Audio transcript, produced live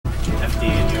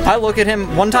I look at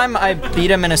him. One time I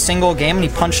beat him in a single game and he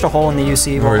punched a hole in the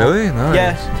UC wall. Really? Nice.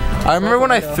 Yeah. I remember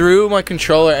when I threw my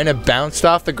controller and it bounced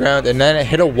off the ground and then it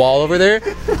hit a wall over there,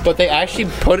 but they actually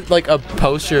put like a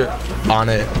poster on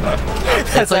it.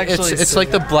 That's like, actually it's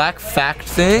like the black fact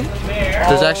thing.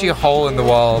 There's actually a hole in the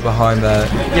wall behind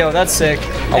that. Yo, that's sick.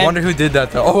 I wonder who did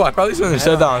that though. Oh, I probably shouldn't have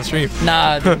said that on stream.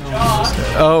 Nah.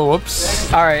 Oh,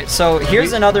 whoops. All right, so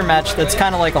here's another match that's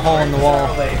kind of like a hole in the wall.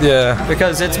 Yeah.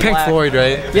 Because it's Pink black. Floyd,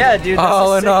 right? Yeah, dude. That's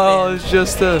All a in sick all, band. it's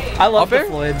just a. I love the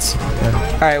Floyds.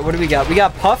 All right, what do we got? We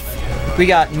got Puff. We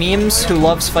got Memes, who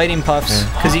loves fighting Puffs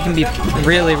because he can be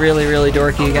really, really, really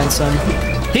dorky against them.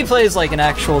 He plays like an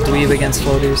actual dweeb against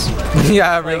floaties.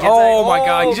 Yeah, like, oh like, my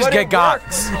god, you just get got.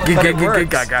 We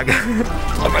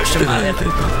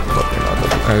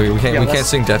can't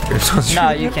sing Death Grips on stream.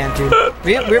 Nah, you can't, dude.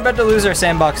 We're about to lose our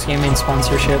Sandbox Gaming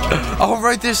sponsorship. Oh,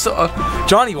 right, there's still,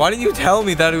 Johnny, why didn't you tell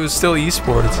me that it was still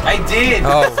esports? I did.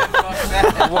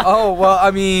 Oh. Oh, well,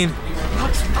 I mean,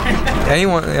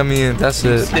 anyone, I mean, that's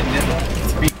it.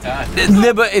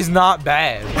 Nibba is not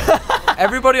bad.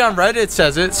 Everybody on Reddit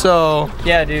says it, so.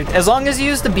 Yeah, dude. As long as you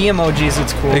use the B emojis,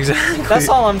 it's cool. Exactly. That's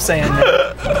all I'm saying.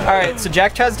 Alright, so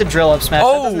Jack tries to drill up smash.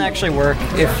 That doesn't actually work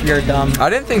if you're dumb. I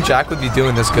didn't think Jack would be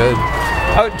doing this good.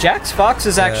 Oh, Jack's Fox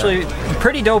is actually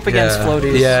pretty dope against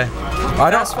floaties. Yeah. I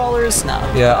don't. Fast fallers,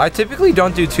 no. Yeah, I typically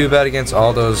don't do too bad against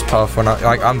Aldo's Puff when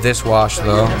I'm this washed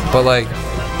though. But like,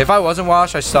 if I wasn't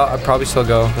washed, I'd probably still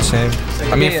go the same.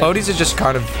 I mean, floaties is just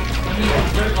kind of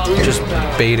just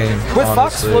baiting. With honestly.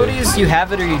 Fox floaties, you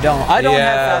have it or you don't. I don't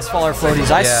have fast faller floaties.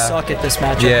 I suck at this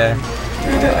matchup. Yeah.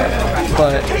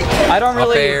 But I don't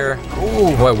really. Fair.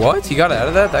 Ooh. Wait, what? You got out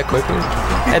of that quickly?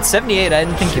 At 78, I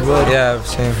didn't think you would. Yeah,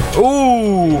 same.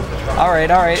 Ooh. All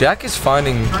right, all right. Jack is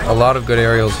finding a lot of good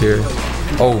aerials here.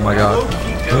 Oh my god.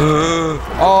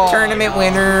 Oh, tournament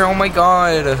winner! Oh my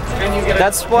god!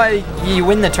 That's why you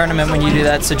win the tournament when you do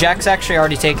that. So Jack's actually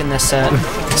already taken this set,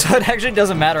 so it actually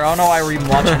doesn't matter. I don't know why we're even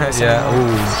watching this.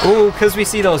 Yeah. Ooh, because we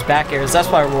see those back airs. That's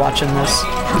why we're watching this.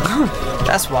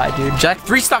 That's why, dude. Jack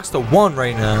 3 stocks to 1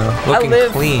 right now. Looking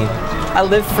clean. I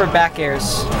live for back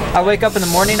airs. I wake up in the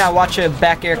morning. I watch a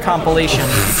back air compilation.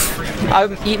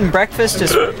 I'm eating breakfast.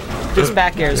 Just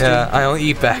back airs. Yeah, dude. I only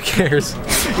eat back airs.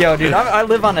 Yo, dude, I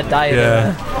live on a diet.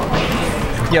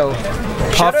 Yeah. Yo,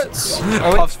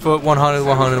 Puff's foot 100,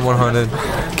 100,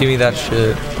 100. Give me that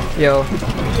shit. Yo,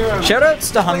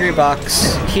 shoutouts to Hungry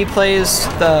Box. He plays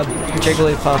the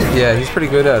Jigglypuff. Yeah, he's pretty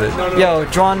good at it. Yo,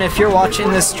 Juan, if you're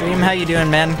watching this stream, how you doing,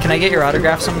 man? Can I get your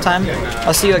autograph sometime?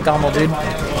 I'll see you at Gommel, dude.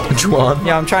 Juan?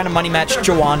 Yeah, I'm trying to money match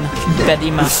Juan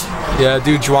Bedima. Yeah,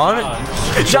 dude, Juan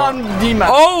Dima.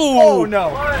 Oh! Oh,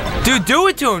 no. Dude, do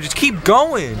it to him. Just keep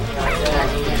going.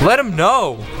 Let him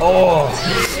know. Oh.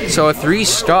 So a 3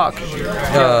 stock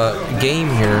game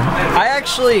here.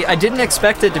 I didn't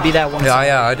expect it to be that one.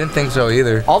 Yeah, I didn't think so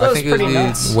either. Aldo's I think it would pretty be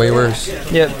nuts. way worse.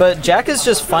 Yeah, but Jack is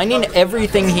just finding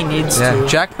everything he needs to.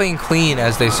 Jack playing clean,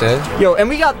 as they said. Yo, and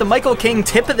we got the Michael King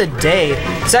tip of the day.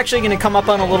 It's actually going to come up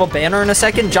on a little banner in a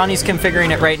second. Johnny's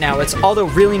configuring it right now. It's Aldo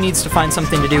really needs to find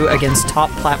something to do against top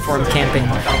platform camping.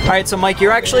 All right, so Mike,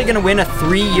 you're actually going to win a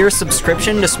 3-year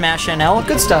subscription to Smash NL.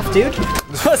 Good stuff, dude.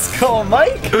 Let's go,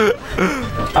 Mike.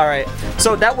 All right,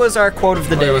 so that was our quote of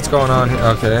the day. Wait, what's going on?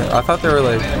 Okay, I thought they were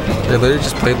like, they literally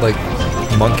just played like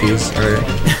monkeys. All right,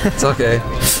 it's okay.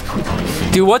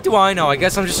 Dude, what do I know? I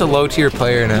guess I'm just a low-tier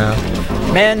player now.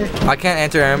 Man, I can't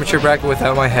enter amateur bracket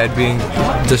without my head being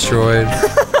destroyed.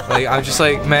 Like, I'm just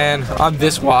like, man, I'm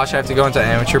this washed. I have to go into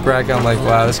amateur bracket. I'm like,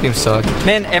 wow, this game sucks.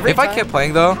 Man, if I kept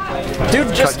playing though,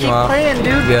 dude, just keep playing,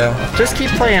 dude. Yeah. Just keep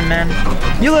playing, man.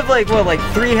 You live like what, like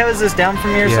 3 houses down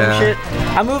from here or some shit?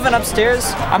 I'm moving upstairs.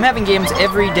 I'm having games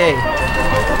every day.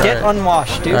 Get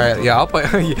unwashed, dude. Alright, yeah, I'll play.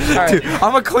 Dude,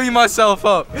 I'm gonna clean myself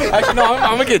up. Actually, no,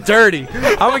 I'm gonna get dirty.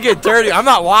 I'm gonna get dirty. I'm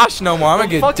not washed no more. I'm gonna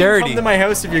get dirty. Come to my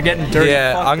house if you're getting dirty.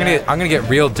 Yeah, Fuck I'm gonna get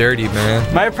real dirty,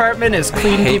 man. My apartment is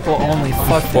clean people only.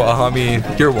 Fuck that. Well, I mean,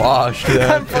 you're washed.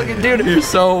 Yeah. I'm fucking, dude. You're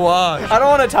so washed. I don't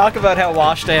want to talk about how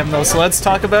washed I am though, so let's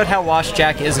talk about how washed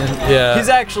Jack isn't. Yeah. He's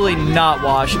actually not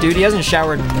washed, dude. He hasn't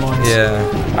showered in months. Yeah.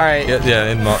 Alright. Yeah,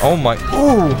 in my. Oh my.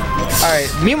 Ooh.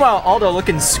 Alright. Meanwhile, Aldo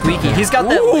looking squeaky. He's got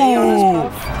that lay on his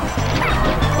mouth.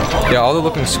 Yeah, Aldo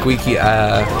looking squeaky.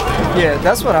 Yeah,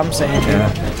 that's what I'm saying, dude.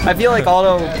 Yeah. I feel like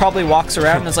Aldo probably walks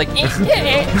around and is like,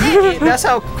 that's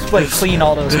how like clean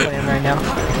Aldo's playing right now.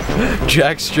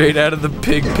 Jack straight out of the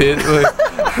pig pit, like,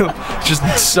 just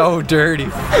so dirty.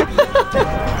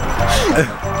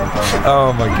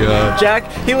 Oh my god.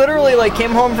 Jack, he literally like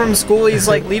came home from school, he's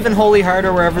like leaving Holy Heart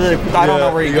or wherever, I don't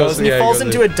know where he goes, and he falls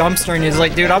into a dumpster and he's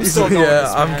like, dude, I'm still going.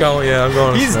 I'm going.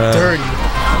 He's dirty.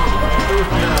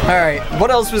 Alright,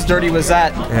 what else was dirty was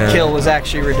that kill was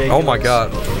actually ridiculous. Oh my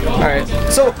god. Alright,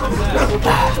 so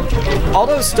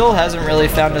Aldo still hasn't really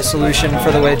found a solution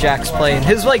for the way Jack's playing.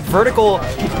 His like vertical,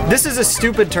 this is a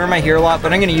stupid term I hear a lot,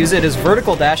 but I'm going to use it, as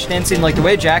vertical dash dancing, like the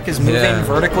way Jack is moving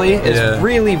vertically is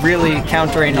really, really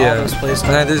countering Aldo's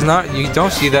playstyle. And there's not, you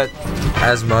don't see that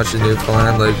as much in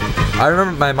Newfoundland. Like, I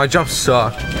remember my jump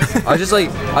sucked. I just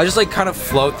like kind of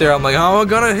float there. I'm like, oh, I'm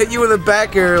gonna hit you with a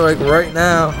back air like right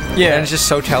now. Yeah. And it's just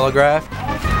so telegraphed.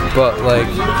 But like,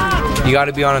 you got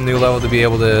to be on a new level to be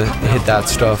able to hit that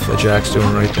stuff that Jack's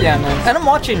doing right there. Yeah, man. And I'm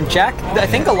watching Jack. I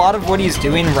think a lot of what he's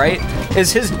doing right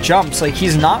is his jumps. Like,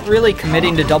 he's not really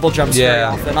committing to double jumps very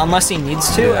often unless he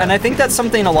needs to. And I think that's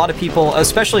something a lot of people,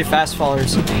 especially fast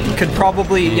fallers, could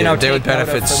probably, you know, they would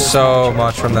benefit so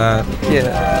much from that.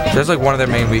 Yeah. There's like one of their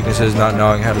main weaknesses, not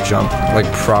knowing how to jump like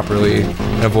properly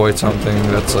and avoid something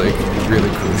that's like really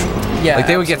crucial. Yeah, like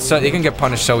they can get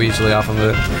punished so easily off of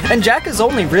it. And Jack is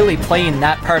only really playing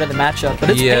that part of the matchup, but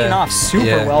it's paying off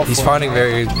super well. He's finding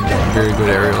very, very good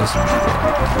aerials.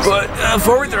 But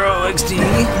forward throw XD.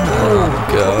 Oh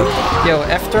god. Yo,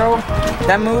 F throw.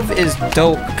 That move is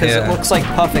dope because it looks like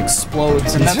Puff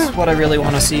explodes, and that's what I really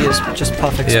want to see is just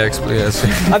Puff explode.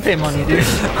 I pay money, dude.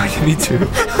 Me too.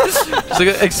 Just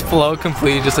like explode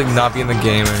completely, just like not be in the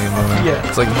game anymore. Yeah.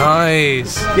 It's like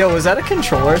nice. Yo, was that a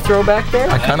controller throw back there?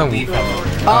 I kind of.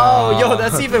 Oh, yo,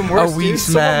 that's even worse. A Wii dude.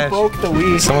 smash. Someone broke the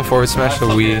Wii. Someone forward smashed the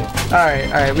Wii.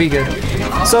 Alright, we good.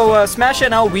 So, Smash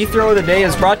NL Wii Throw of the Day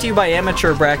is brought to you by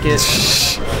Amateur Bracket.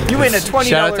 You win a $20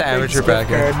 Shout out to Amateur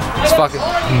Bracket. It's fucking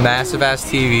massive ass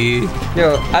TV.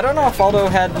 Yo, I don't know if Aldo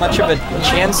had much of a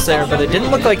chance there, but it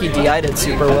didn't look like he DI'd it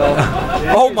super well.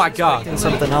 Oh my god.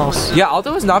 Something else. Yeah,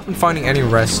 Aldo has not been finding any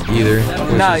rest either.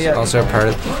 Which is also a part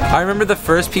of it. I remember the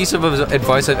first piece of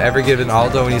advice I've ever given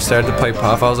Aldo when he started to play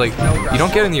Puff. I was like, you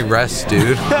don't get any rest,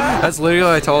 dude. That's literally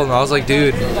what I told him. I was like,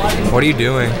 dude, what are you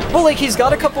doing? Well, like, he's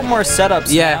got a couple more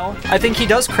setups now. I think he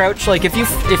does crouch. Like, if you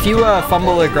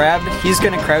fumble or grab, he's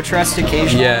gonna crouch rest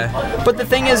occasionally. Yeah. But the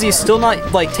thing is, he's still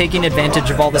not like taking advantage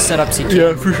of all the setups he can.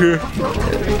 Yeah, for sure.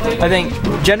 I think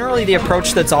generally the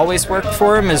approach that's always worked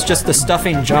for him is just the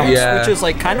stuffing jumps, which is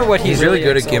like kind of what he's really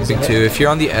good at gimping too. If you're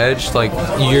on the edge, like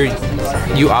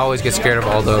you always get scared of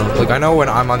Aldo. Like I know when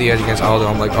I'm on the edge against Aldo,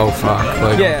 I'm like, oh fuck,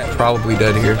 like I'm probably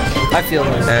dead here. I feel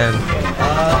this. And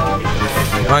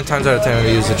 9 times out of 10, I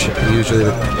use usually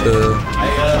the.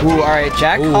 Ooh, alright,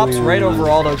 Jack hops right over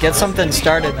Aldo, gets something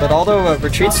started, but Aldo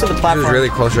retreats to the platform. It's really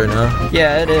close right now.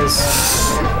 Yeah, it is.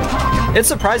 It's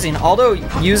surprising. Aldo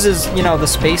uses, you know, the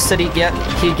space that he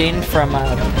gained from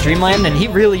Dreamland, and he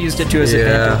really used it to his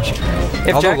advantage.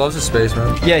 If Aldo Jack loves his space,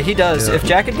 man. Yeah, he does. If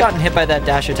Jack had gotten hit by that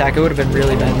dash attack, it would have been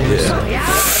really bad news.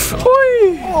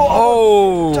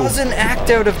 Oh! Doesn't act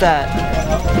out of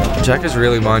that. Jack is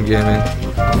really mind gaming.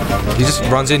 He just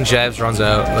runs in, jabs, runs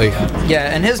out. Like. Yeah,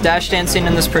 and his dash dancing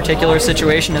in this particular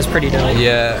situation is pretty dope.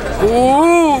 Yeah.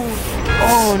 Ooh!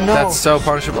 Oh no. That's so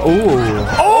punishable. Ooh.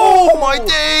 Oh my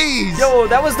days! Yo,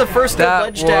 that was the first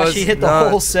ledge dash he hit the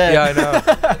whole set. Yeah, I know.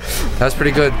 That's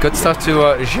pretty good. Good stuff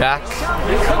to Jacques.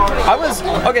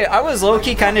 I was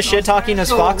low-key kind of shit-talking as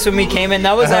Fox when we came in.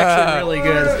 That was actually really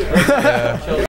good.